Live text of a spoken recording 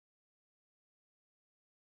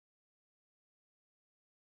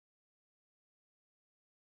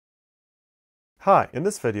Hi, in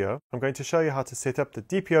this video, I'm going to show you how to set up the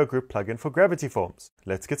DPO group plugin for Gravity Forms.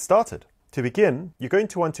 Let's get started. To begin, you're going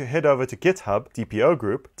to want to head over to GitHub, DPO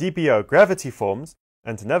group, DPO Gravity Forms,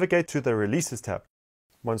 and navigate to the Releases tab.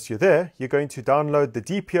 Once you're there, you're going to download the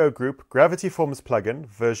DPO group Gravity Forms plugin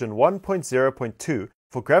version 1.0.2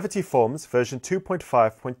 for Gravity Forms version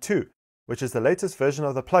 2.5.2, which is the latest version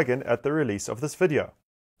of the plugin at the release of this video.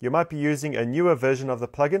 You might be using a newer version of the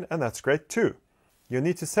plugin, and that's great too. You'll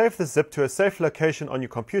need to save the zip to a safe location on your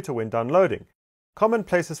computer when downloading. Common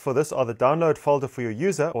places for this are the download folder for your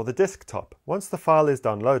user or the desktop. Once the file is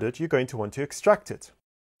downloaded, you're going to want to extract it.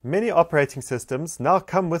 Many operating systems now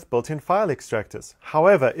come with built-in file extractors.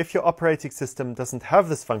 However, if your operating system doesn't have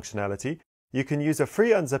this functionality, you can use a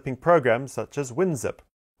free unzipping program such as WinZip.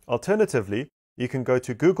 Alternatively, you can go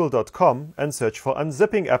to google.com and search for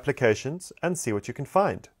unzipping applications and see what you can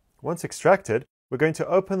find. Once extracted, we're going to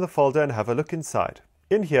open the folder and have a look inside.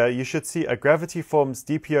 In here, you should see a Gravity Forms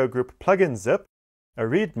DPO group plugin zip, a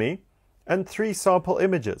README, and 3 sample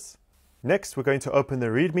images. Next, we're going to open the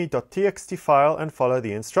readme.txt file and follow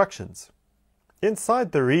the instructions.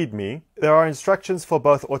 Inside the README, there are instructions for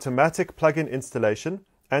both automatic plugin installation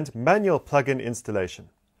and manual plugin installation.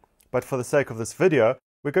 But for the sake of this video,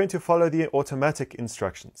 we're going to follow the automatic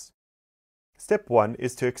instructions. Step 1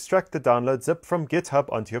 is to extract the download zip from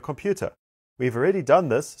GitHub onto your computer. We've already done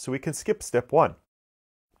this, so we can skip step 1.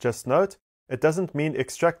 Just note, it doesn't mean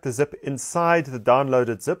extract the zip inside the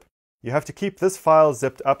downloaded zip. You have to keep this file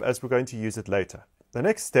zipped up as we're going to use it later. The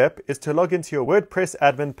next step is to log into your WordPress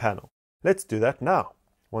admin panel. Let's do that now.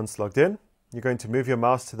 Once logged in, you're going to move your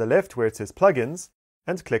mouse to the left where it says Plugins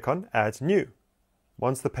and click on Add New.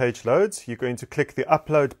 Once the page loads, you're going to click the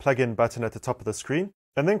Upload Plugin button at the top of the screen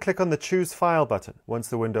and then click on the Choose File button. Once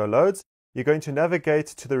the window loads, you're going to navigate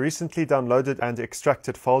to the recently downloaded and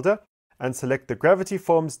extracted folder and select the Gravity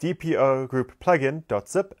Forms DPO group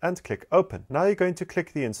plugin.zip and click Open. Now you're going to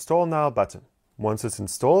click the Install Now button. Once it's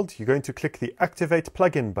installed, you're going to click the Activate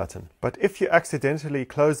Plugin button. But if you accidentally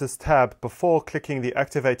close this tab before clicking the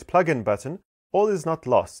Activate Plugin button, all is not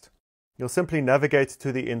lost. You'll simply navigate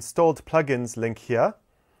to the Installed Plugins link here,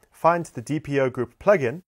 find the DPO group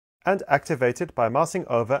plugin, and activate it by mousing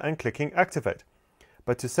over and clicking Activate.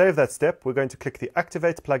 But to save that step, we're going to click the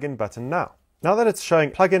Activate Plugin button now. Now that it's showing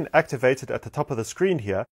plugin activated at the top of the screen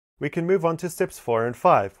here, we can move on to steps 4 and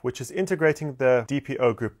 5, which is integrating the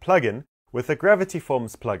DPO group plugin with the Gravity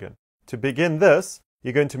Forms plugin. To begin this,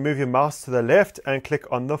 you're going to move your mouse to the left and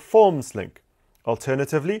click on the Forms link.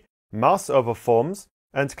 Alternatively, mouse over Forms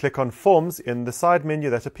and click on Forms in the side menu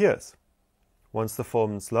that appears. Once the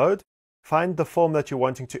forms load, find the form that you're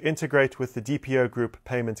wanting to integrate with the DPO group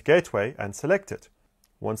payment gateway and select it.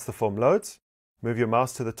 Once the form loads, move your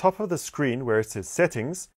mouse to the top of the screen where it says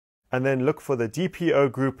Settings, and then look for the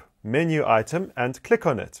DPO group menu item and click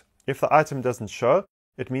on it. If the item doesn't show,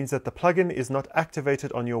 it means that the plugin is not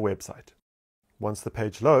activated on your website. Once the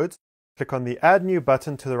page loads, click on the Add New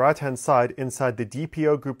button to the right-hand side inside the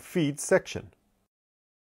DPO group Feeds section.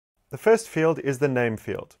 The first field is the name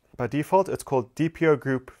field. By default, it's called DPO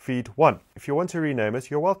group Feed 1. If you want to rename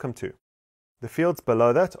it, you're welcome to. The fields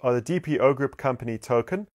below that are the DPO group company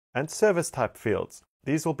token and service type fields.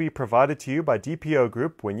 These will be provided to you by DPO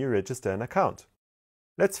group when you register an account.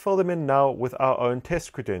 Let's fill them in now with our own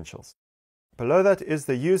test credentials. Below that is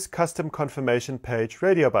the Use Custom Confirmation Page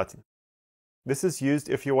radio button. This is used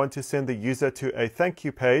if you want to send the user to a thank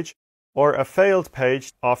you page or a failed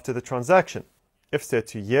page after the transaction. If set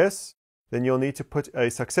to yes, then you'll need to put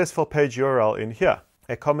a successful page URL in here.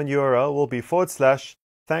 A common URL will be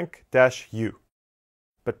 /thank-you.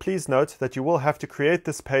 But please note that you will have to create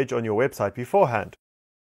this page on your website beforehand.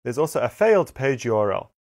 There's also a failed page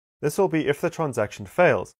URL. This will be if the transaction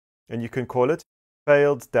fails, and you can call it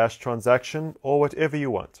failed-transaction or whatever you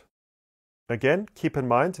want. Again, keep in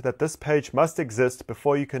mind that this page must exist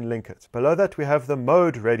before you can link it. Below that we have the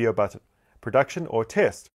Mode radio button, Production or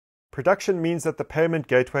Test. Production means that the payment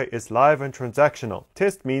gateway is live and transactional.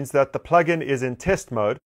 Test means that the plugin is in test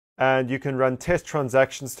mode and you can run test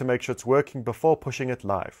transactions to make sure it's working before pushing it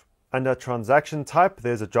live. Under transaction type,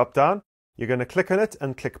 there's a drop down. You're going to click on it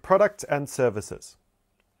and click Products and Services.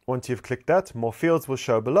 Once you've clicked that, more fields will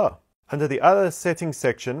show below. Under the Other Settings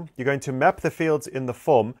section, you're going to map the fields in the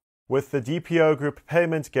form with the DPO group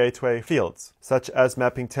payment gateway fields, such as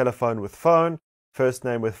mapping telephone with phone, first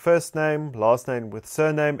name with first name, last name with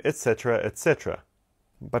surname, etc., etc.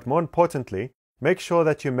 But more importantly, make sure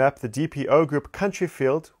that you map the DPO group country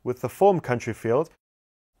field with the form country field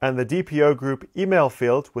and the DPO group email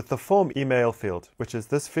field with the form email field, which is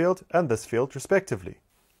this field and this field respectively.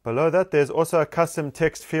 Below that, there's also a custom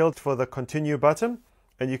text field for the continue button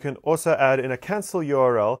and you can also add in a cancel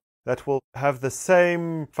URL that will have the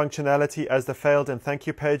same functionality as the failed and thank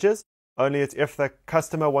you pages, only it's if the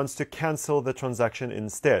customer wants to cancel the transaction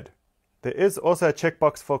instead. There is also a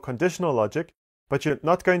checkbox for conditional logic, but you're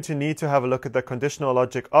not going to need to have a look at the conditional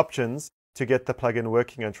logic options to get the plugin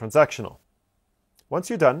working and transactional. Once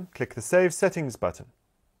you're done, click the Save Settings button.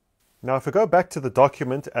 Now if we go back to the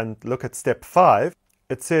document and look at step 5,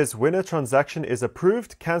 it says when a transaction is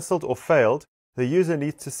approved, cancelled or failed, the user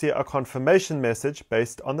needs to see a confirmation message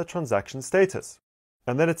based on the transaction status.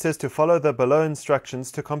 And then it says to follow the below instructions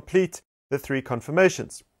to complete the 3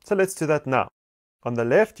 confirmations. So let's do that now. On the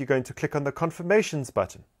left, you're going to click on the Confirmations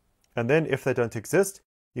button. And then if they don't exist,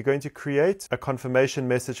 you're going to create a confirmation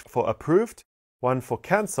message for approved, one for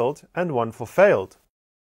cancelled, and one for failed.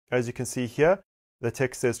 As you can see here, the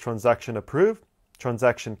text says transaction approved,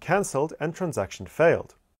 transaction cancelled, and transaction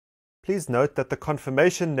failed. Please note that the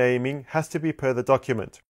confirmation naming has to be per the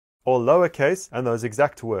document, all lowercase and those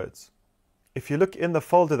exact words. If you look in the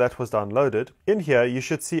folder that was downloaded, in here you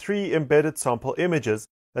should see 3 embedded sample images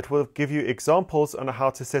that will give you examples on how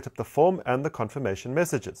to set up the form and the confirmation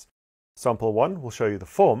messages. Sample 1 will show you the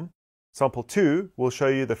form, Sample 2 will show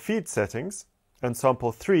you the feed settings, and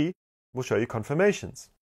Sample 3 will show you confirmations.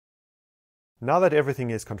 Now that everything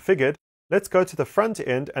is configured, let's go to the front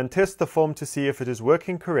end and test the form to see if it is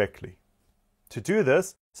working correctly. To do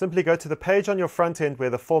this, simply go to the page on your front end where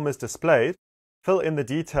the form is displayed, fill in the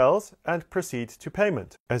details, and proceed to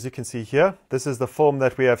payment. As you can see here, this is the form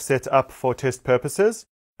that we have set up for test purposes,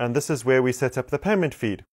 and this is where we set up the payment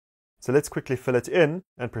feed. So let's quickly fill it in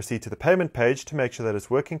and proceed to the payment page to make sure that it's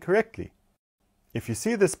working correctly. If you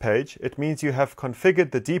see this page, it means you have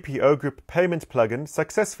configured the DPO Group payment plugin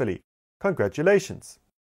successfully. Congratulations!